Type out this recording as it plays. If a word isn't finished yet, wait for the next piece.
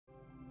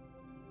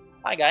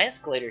Hi guys,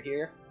 Glader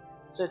here.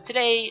 So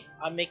today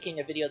I'm making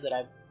a video that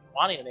I've been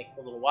wanting to make for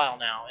a little while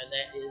now, and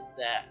that is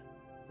that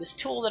this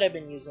tool that I've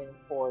been using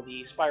for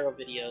the Spyro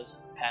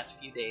videos the past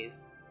few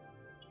days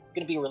is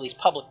going to be released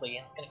publicly,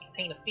 and it's going to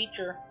contain a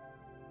feature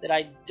that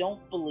I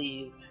don't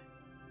believe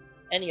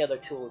any other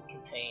tool has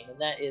contained,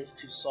 and that is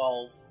to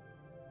solve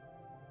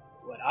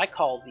what I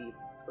call the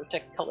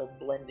Vertex color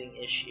blending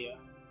issue,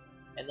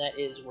 and that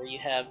is where you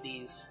have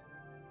these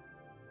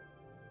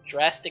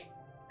drastic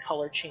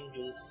color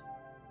changes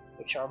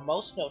which are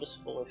most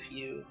noticeable if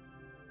you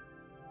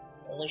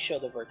only show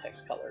the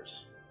vertex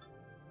colors.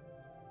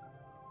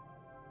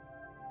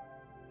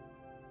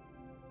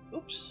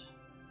 Oops,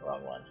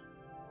 wrong one.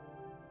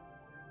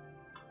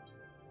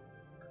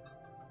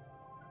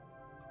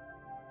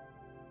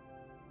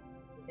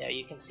 Yeah,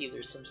 you can see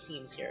there's some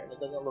seams here, and it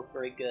doesn't look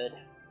very good.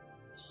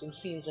 Some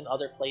seams in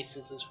other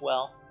places as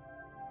well.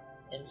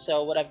 And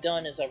so what I've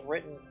done is I've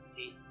written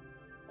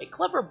a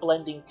clever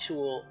blending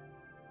tool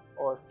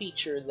or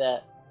feature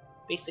that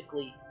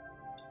basically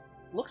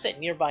looks at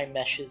nearby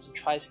meshes and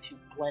tries to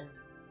blend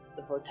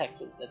the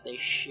vertexes that they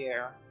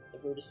share. The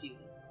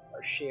vertices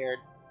are shared,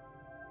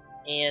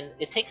 and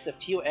it takes a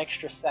few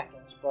extra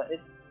seconds, but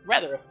it's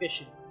rather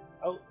efficient.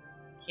 Oh,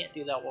 can't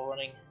do that while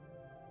running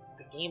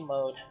the game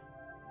mode.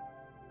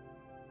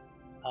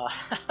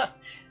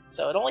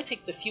 So it only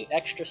takes a few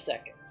extra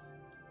seconds,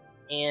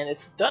 and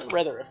it's done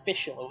rather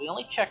efficiently. We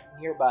only check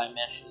nearby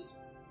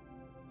meshes.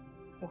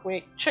 If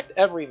we checked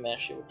every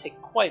mesh, it would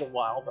take quite a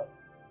while, but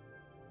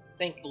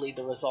thankfully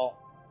the result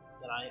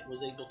that I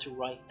was able to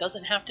write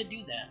doesn't have to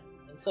do that.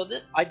 And so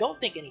I don't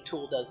think any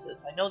tool does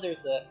this. I know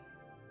there's a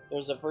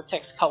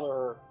vertex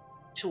color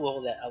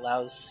tool that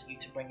allows you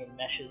to bring in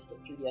meshes to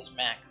 3ds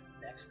Max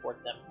and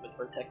export them with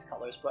vertex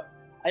colors, but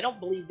I don't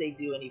believe they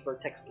do any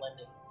vertex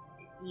blending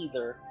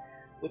either,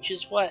 which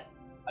is the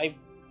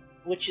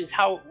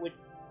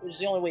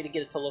only way to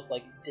get it to look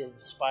like it did in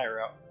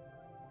Spyro.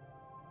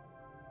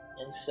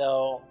 And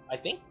so I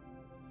think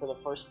for the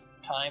first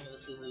time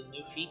this is a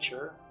new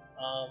feature.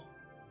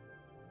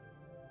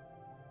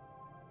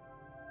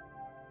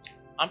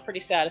 I'm pretty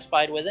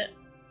satisfied with it.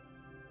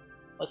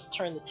 Let's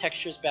turn the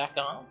textures back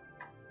on.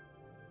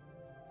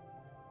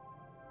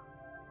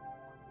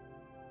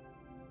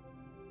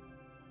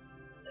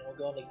 And we'll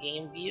go into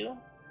game view.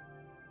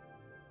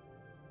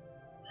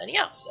 And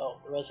yeah, so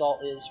the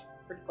result is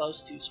pretty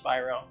close to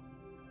Spyro.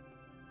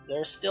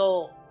 There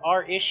still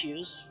are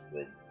issues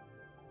with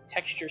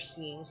texture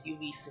seams,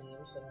 UV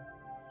seams, and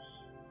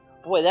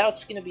boy,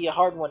 that's going to be a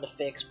hard one to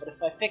fix, but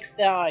if I fix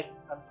that,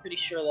 I'm pretty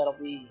sure that'll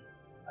be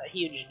a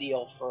huge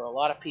deal for a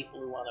lot of people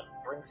who want to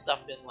bring stuff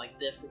in like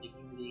this into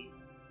Unity.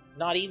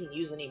 Not even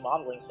use any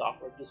modeling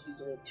software, just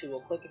use a little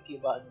tool, click a few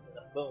buttons, and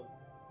boom,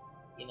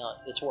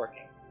 it's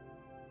working.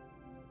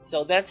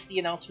 So that's the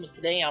announcement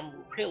today. I'm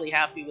really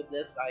happy with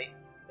this. I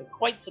am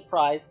quite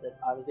surprised that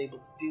I was able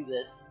to do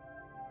this,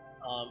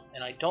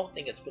 and I don't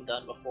think it's been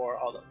done before,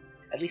 although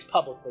at least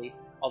publicly,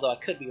 although I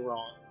could be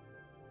wrong.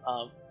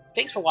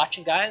 Thanks for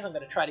watching, guys. I'm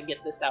going to try to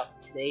get this out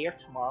today or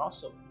tomorrow,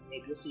 so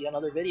maybe you'll see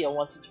another video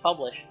once it's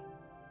published.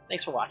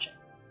 Thanks for watching.